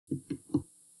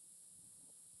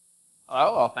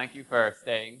Hello, well, thank you for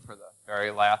staying for the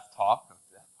very last talk of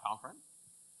the conference,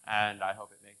 and I hope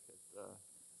it makes it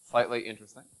slightly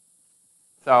interesting.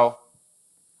 So,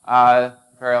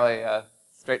 fairly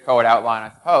straightforward outline,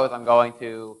 I suppose. I'm going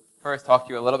to first talk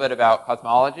to you a little bit about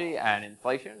cosmology and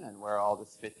inflation and where all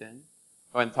this fits in.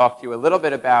 I'm going to talk to you a little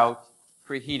bit about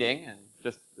preheating and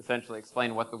just essentially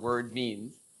explain what the word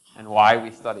means and why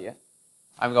we study it.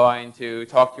 I'm going to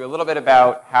talk to you a little bit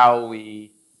about how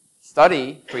we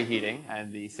study preheating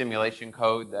and the simulation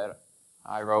code that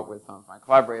I wrote with some of my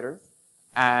collaborators.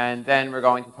 And then we're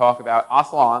going to talk about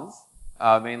oscillons,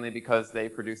 mainly because they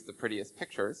produce the prettiest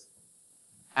pictures.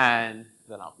 And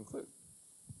then I'll conclude.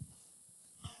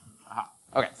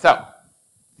 Okay, so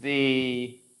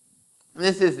this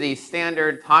is the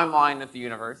standard timeline of the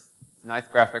universe. It's a nice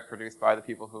graphic produced by the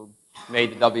people who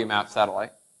made the WMAP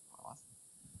satellite.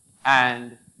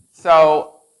 And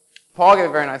so Paul gave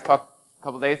a very nice talk a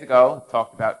couple days ago.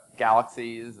 Talked about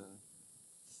galaxies and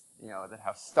that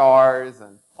have stars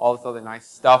and all this other nice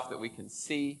stuff that we can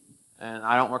see. And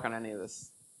I don't work on any of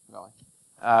this, really,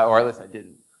 or at least I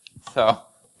didn't. So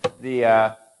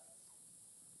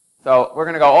so we're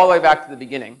going to go all the way back to the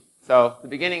beginning. So the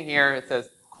beginning here, it says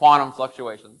quantum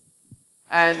fluctuations,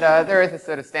 and there is a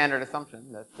sort of standard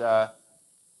assumption that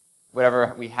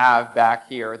whatever we have back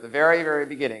here at the very, very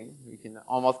beginning, we can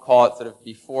almost call it sort of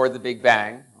before the Big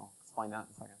Bang. I'll explain that in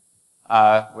a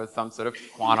second. With some sort of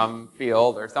quantum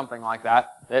field or something like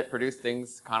that produced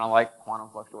things kind of like quantum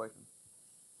fluctuations.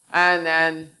 And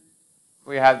then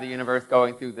we have the universe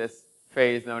going through this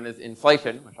phase known as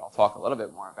inflation, which I'll talk a little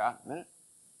bit more about in a minute.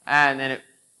 And then it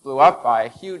blew up by a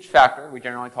huge factor. We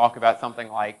generally talk about something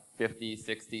like 50,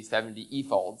 60, 70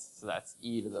 e-folds. So that's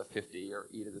e to the 50 or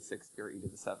e to the 60 or e to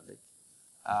the 70,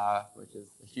 which is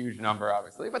a huge number,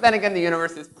 obviously. But then again, the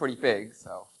universe is pretty big,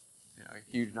 so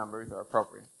huge numbers are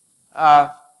appropriate.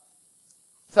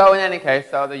 So in any case,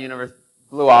 so the universe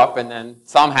blew up, and then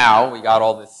somehow we got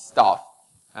all this stuff.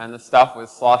 And the stuff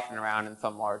was sloshing around in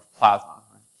some large plasma.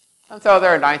 Right? And so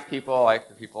there are nice people, like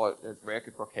the people at Rick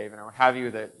at Brookhaven or what have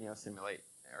you, that simulate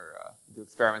or do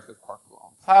experiments with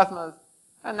quark-gluon plasmas.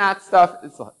 And that stuff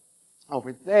is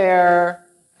over there,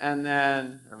 and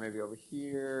then, or maybe over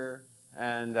here.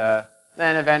 And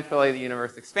then eventually the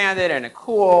universe expanded and it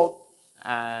cooled,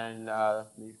 and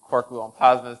these quark-gluon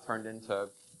plasmas turned into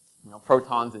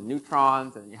protons and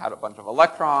neutrons, and you had a bunch of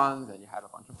electrons, and you had a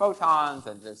bunch of photons,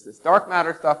 and there's this dark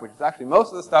matter stuff, which is actually most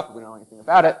of the stuff, but we don't know anything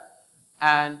about it.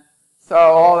 And so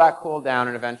all that cooled down,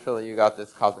 and eventually you got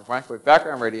this cosmic microwave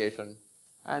background radiation.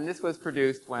 And this was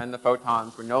produced when the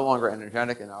photons were no longer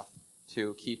energetic enough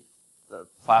to keep the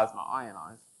plasma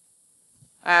ionized.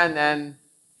 And then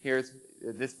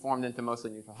this formed into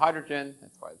mostly neutral hydrogen.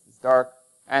 That's why this is dark.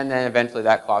 And then eventually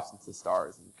that collapsed into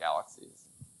stars and galaxies,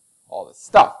 all this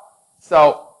stuff.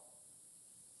 So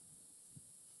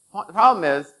the problem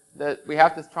is that we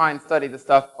have to try and study the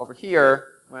stuff over here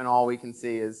when all we can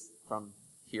see is from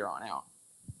here on out.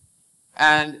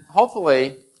 And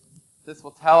hopefully this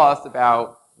will tell us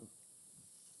about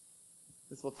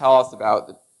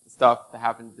the stuff that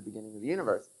happened at the beginning of the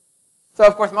universe. So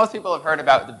of course most people have heard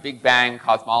about the Big Bang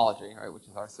cosmology, right, which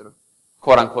is our sort of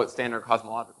quote-unquote standard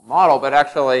cosmological model, but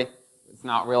actually it's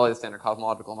not really the standard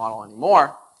cosmological model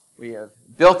anymore. We have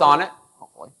built on it,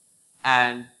 hopefully,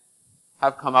 and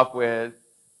have come up with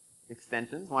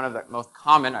extensions. One of the most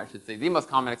common, I should say, the most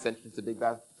common extensions to Big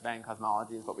Bang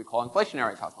cosmology is what we call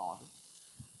inflationary cosmology.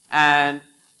 And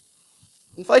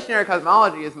inflationary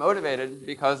cosmology is motivated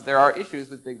because there are issues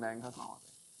with Big Bang cosmology.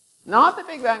 Not that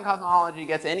Big Bang cosmology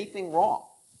gets anything wrong,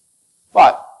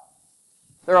 but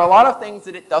there are a lot of things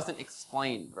that it doesn't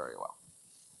explain very well.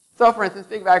 So, for instance,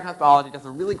 Big Bang cosmology does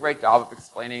a really great job of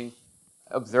explaining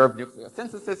observed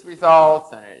nucleosynthesis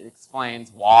results, and it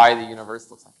explains why the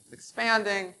universe looks like it's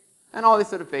expanding, and all these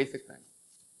sort of basic things.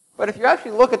 But if you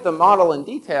actually look at the model in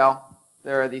detail,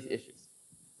 there are these issues.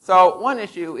 So one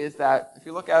issue is that if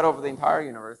you look out over the entire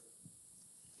universe,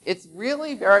 it's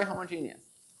really very homogeneous.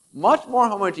 Much more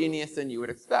homogeneous than you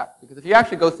would expect. Because if you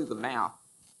actually go through the math,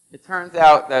 it turns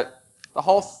out that the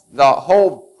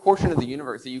whole portion of the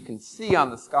universe that you can see on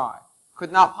the sky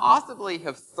could not possibly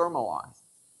have thermalized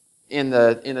in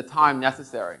the time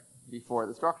necessary before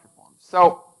the structure formed.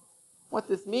 So what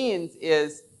this means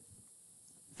is,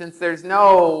 since there's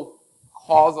no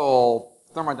causal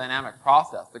thermodynamic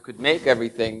process that could make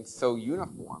everything so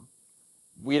uniform,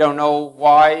 we don't know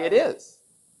why it is.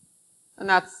 And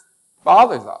that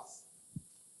bothers us.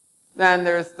 Then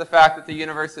there's the fact that the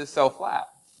universe is so flat.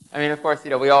 I mean, of course,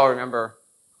 we all remember,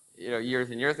 years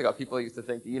and years ago, people used to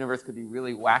think the universe could be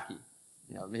really wacky.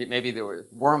 Maybe there were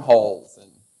wormholes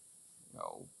and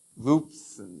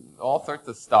loops and all sorts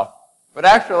of stuff. But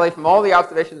actually, from all the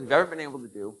observations we've ever been able to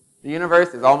do, the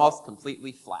universe is almost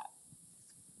completely flat.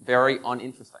 Very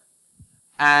uninteresting.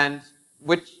 And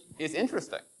which is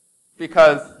interesting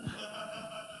because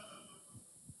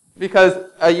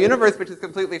a universe which is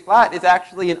completely flat is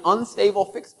actually an unstable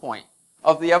fixed point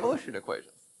of the evolution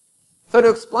equations. So to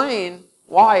explain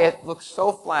why it looks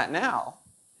so flat now,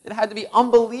 it had to be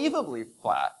unbelievably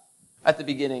flat at the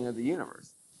beginning of the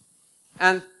universe.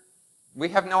 And we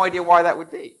have no idea why that would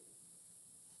be.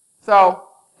 So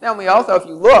then we also, if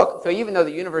you look, so even though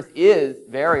the universe is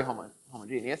very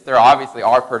homogeneous, there obviously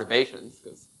are perturbations,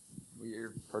 because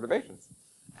we're perturbations.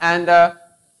 And,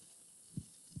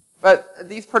 but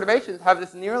these perturbations have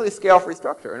this nearly scale-free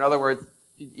structure. In other words,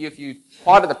 if you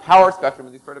plotted the power spectrum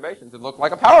of these perturbations, it looked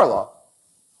like a power law,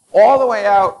 all the way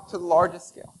out to the largest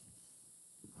scale.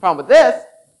 The problem with this,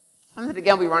 and then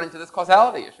again we run into this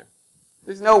causality issue.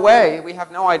 There's no way, we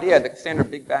have no idea, the standard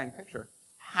Big Bang picture,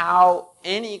 how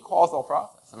any causal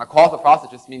process, and a causal process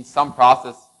just means some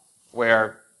process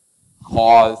where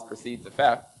cause precedes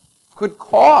effect, could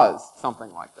cause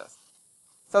something like this.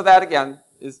 So that, again,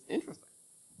 is interesting.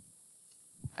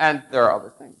 And there are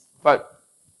other things. But,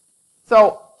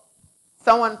 so,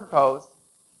 someone proposed,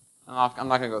 I'm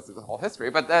not going to go through the whole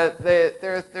history, but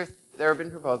there have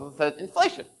been proposals that said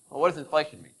inflation. Well, what does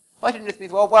inflation mean? Inflation just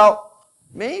means, well,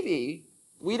 maybe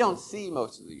we don't see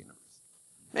most of the universe.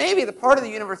 Maybe the part of the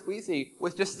universe we see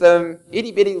was just some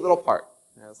itty-bitty little part,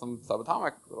 some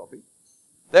subatomic little piece,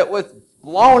 that was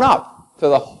blown up to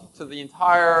the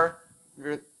entire,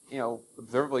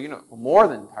 observable universe, more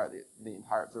than the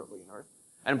entire observable universe,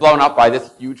 and blown up by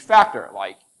this huge factor,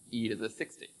 like e to the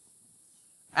 60.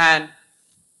 And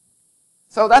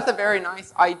so that's a very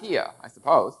nice idea, I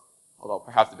suppose, although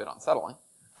perhaps a bit unsettling.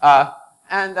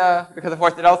 Because, of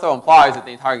course, it also implies that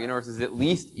the entire universe is at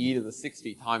least e to the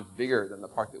 60 times bigger than the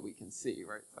part that we can see,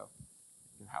 right? So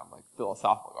you can have, like,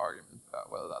 philosophical arguments about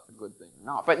whether that's a good thing or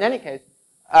not. But in any case,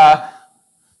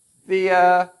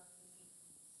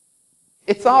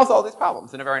 it solves all these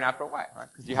problems in a very natural way, right?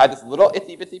 Because you had this little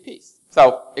itsy-bitsy piece.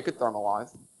 So it could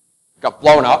thermalize. It got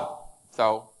blown up.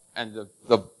 And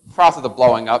the process of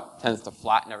blowing up tends to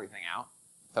flatten everything out.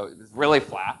 So it was really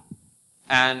flat.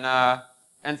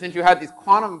 And since you had these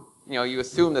quantum, you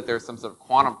assume that there's some sort of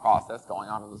quantum process going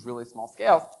on in those really small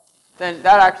scales, then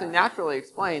that actually naturally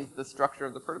explains the structure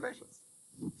of the perturbations.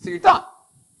 So you're done.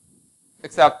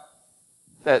 Except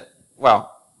that,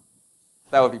 well,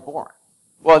 that would be boring.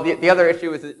 Well, the other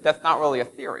issue is that that's not really a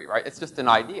theory, right? It's just an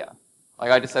idea.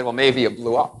 Like I just said, well, maybe it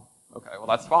blew up. Okay, well,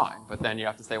 that's fine. But then you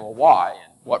have to say, well, why?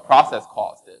 And what process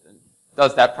caused it? And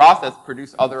does that process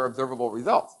produce other observable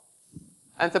results?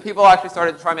 And so people actually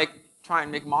started to try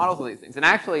and make models of these things. And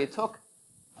actually, it took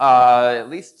at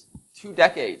least 2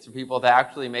 decades for people to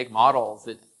actually make models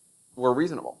that were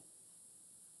reasonable.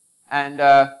 And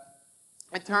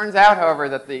it turns out, however,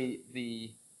 that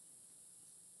the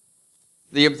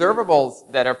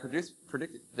observables that are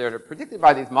predicted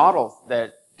by these models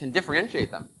that can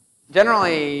differentiate them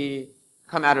generally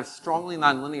come out of strongly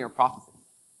nonlinear processes.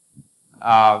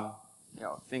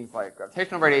 Things like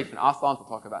gravitational radiation, oscillons, we'll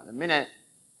talk about in a minute,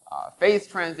 phase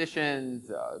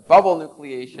transitions, bubble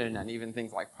nucleation, and even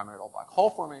things like primordial black hole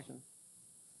formation.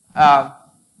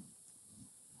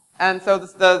 And so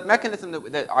the mechanism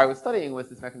that I was studying was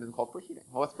this mechanism called preheating.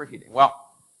 Well, what's preheating? Well,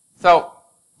 so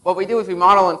what we do is we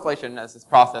model inflation as this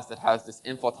process that has this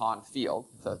inflaton field.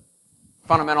 It's a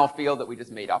fundamental field that we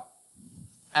just made up.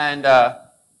 And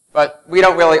but we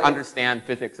don't really understand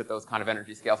physics at those kind of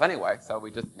energy scales anyway, so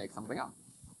we just make something up.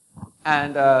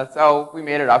 And so we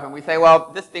made it up, and we say,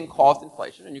 well, this thing caused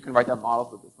inflation, and you can write down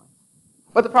models with this thing.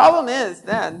 But the problem is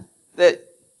then that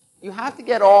you have to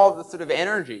get all the sort of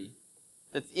energy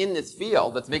that's in this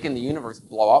field that's making the universe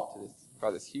blow up to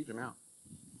by this huge amount.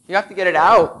 You have to get it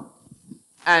out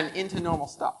and into normal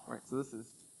stuff, right? So this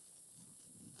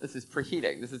is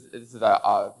preheating. This is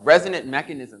a resonant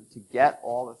mechanism to get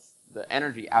all the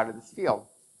energy out of this field.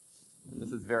 And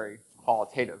this is very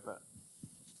qualitative, but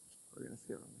we're going to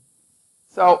skip it.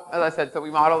 So, as I said, so we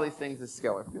model these things as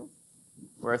scalar fields.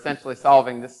 We're essentially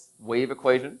solving this wave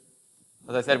equation.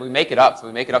 As I said, we make it up, so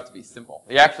we make it up to be simple.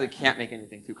 We actually can't make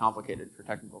anything too complicated for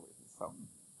technical reasons, so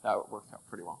that works out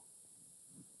pretty well.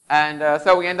 And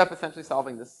so we end up essentially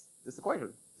solving this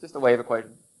equation. It's just a wave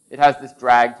equation. It has this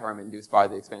drag term induced by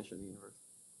the expansion of the universe.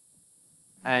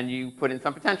 And you put in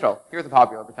some potential. Here's a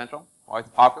popular potential. Why is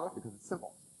it popular? Because it's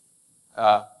simple.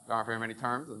 There aren't very many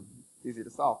terms, and it's easy to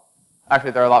solve.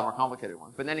 Actually, there are a lot more complicated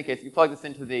ones. But in any case, you plug this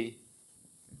into the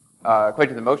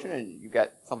equations of motion, and you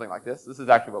get something like this. This is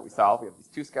actually what we solve. We have these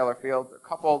two scalar fields. They're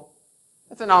coupled.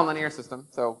 It's a nonlinear system,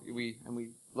 so we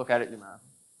look at it numerically.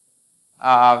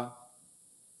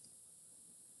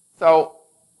 So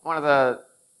one of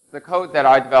the code that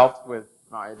I developed with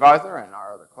my advisor and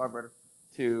our other collaborator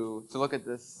to look at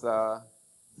this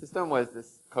system was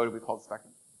this code we called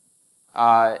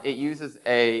PSpectRe. It uses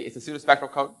it's a pseudo-spectral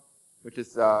code, which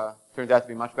is turns out to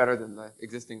be much better than the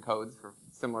existing codes for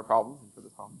similar problems and for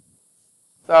this problem.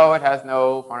 So it has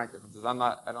no finite differences.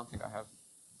 I don't think I have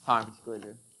time particularly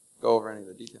to go over any of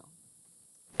the detail.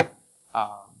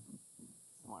 I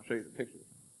want to show you the pictures.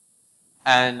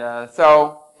 And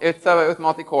so it was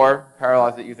multi-core,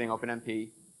 parallelized it using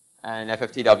OpenMP and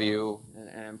FFTW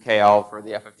and MKL for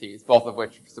the FFTs, both of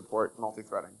which support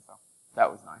multi-threading. So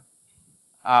that was nice.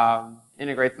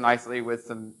 Integrates nicely with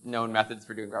some known methods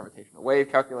for doing gravitational-wave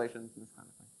calculations and this kind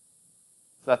of thing.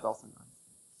 So that's also nice.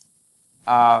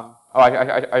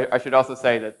 I should also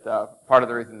say that part of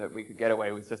the reason that we could get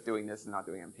away with just doing this and not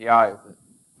doing MPI is that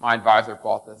my advisor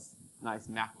bought this nice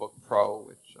MacBook Pro,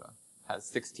 which has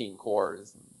 16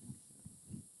 cores and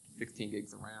 16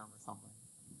 gigs of RAM or something.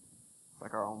 It's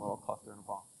like our own little cluster in a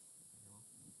ball.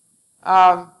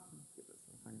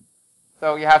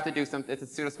 So you have to do some, it's a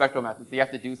pseudo-spectral method, so you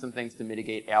have to do some things to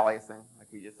mitigate aliasing,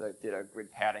 like we just did a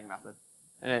grid padding method,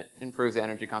 and it improves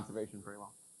energy conservation pretty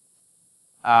well.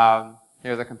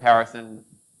 Here's a comparison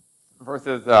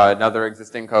versus another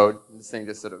existing code. This thing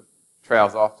just sort of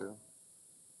trails off to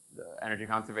the energy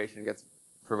conservation gets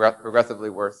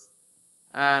progressively worse.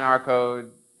 And our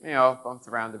code, bumps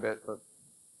around a bit, but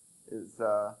is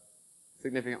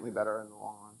significantly better in the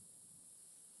long run.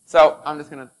 So I'm just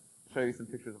going to show you some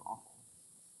pictures of oscillons.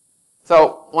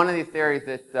 So one of these theories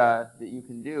that you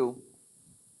can do,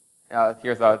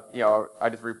 here's I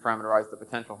just reparameterized the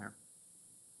potential here.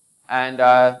 And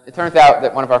it turns out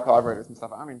that one of our collaborators and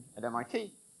stuff, at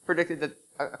MIT, predicted that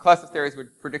a class of theories would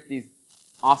predict these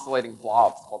oscillating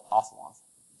blobs called oscillons.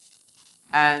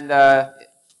 And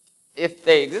if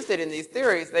they existed in these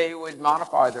theories, they would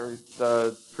modify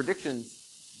the predictions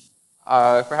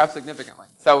perhaps significantly.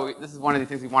 So this is one of the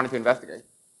things we wanted to investigate.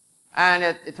 And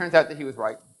it turns out that he was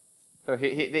right. So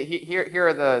here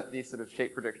are these sort of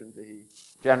shape predictions that he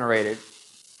generated.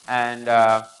 And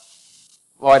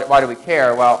why do we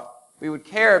care? Well, we would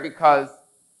care because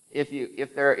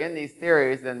if they're in these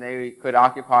theories, then they could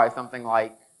occupy something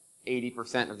like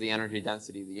 80% of the energy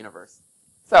density of the universe.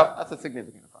 So that's a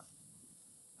significant effect.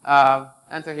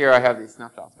 And so here I have these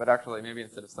snapshots. But actually, maybe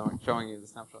instead of showing you the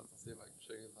snapshots, I'll see if I can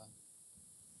show you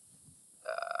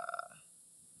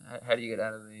the... how do you get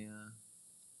out of the...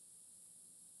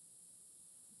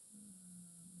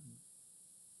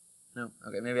 No?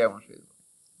 Okay, maybe I won't show you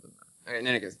this. Okay, in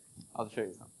any case, I'll just show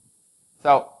you some.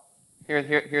 So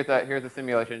here's a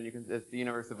simulation. As the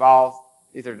universe evolves,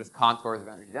 these are just contours of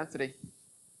energy density.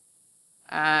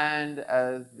 And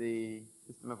as the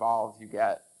system evolves, you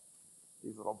get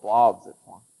these little blobs that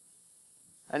form.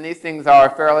 And these things are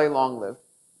fairly long-lived.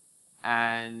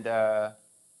 And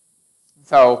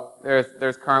so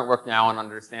there's current work now on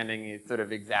understanding these sort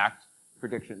of exact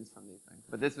predictions from these things.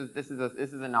 But this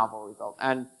is a novel result.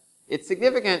 And it's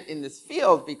significant in this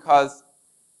field because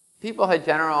people had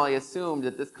generally assumed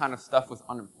that this kind of stuff was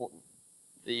unimportant.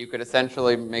 That you could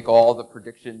essentially make all the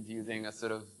predictions using a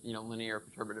sort of linear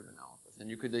perturbative analysis, and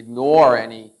you could ignore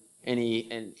any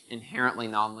inherently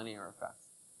nonlinear effects.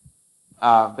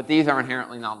 But these are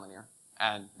inherently nonlinear,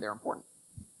 and they're important.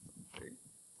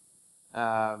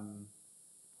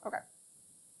 Okay.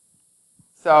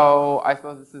 So I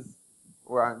suppose this is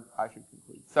where I should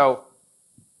conclude. So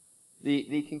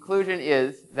the conclusion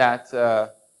is that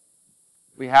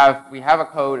we have a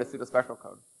code, a pseudo-spectral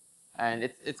code, and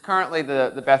it's currently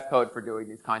the best code for doing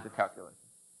these kinds of calculations.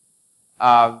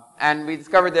 And we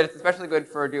discovered that it's especially good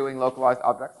for doing localized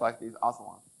objects like these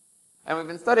oscillons. And we've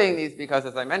been studying these because,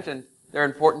 as I mentioned, they're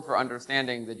important for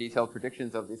understanding the detailed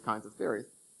predictions of these kinds of theories.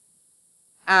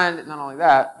 And not only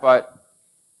that, but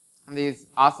these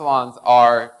oscillons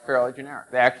are fairly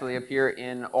generic. They actually appear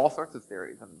in all sorts of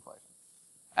theories of inflation.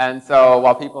 And so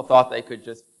while people thought they could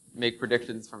just make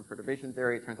predictions from perturbation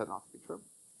theory, it turns out not to be true.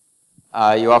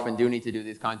 You often do need to do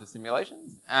these kinds of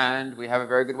simulations, and we have a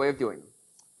very good way of doing them.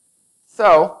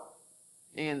 So,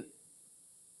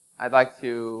 I'd like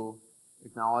to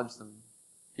acknowledge some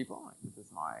people. This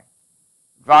is my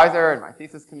advisor and my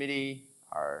thesis committee,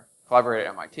 our collaborator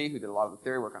at MIT who did a lot of the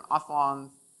theory work on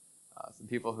oscillons, some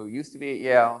people who used to be at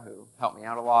Yale who helped me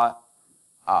out a lot,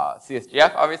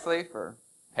 CSGF, obviously, for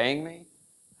paying me,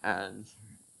 and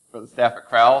for the staff at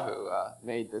Krell who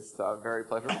made this very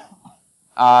pleasurable,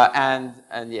 and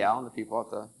Yale and the people at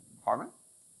the department.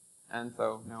 And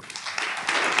so,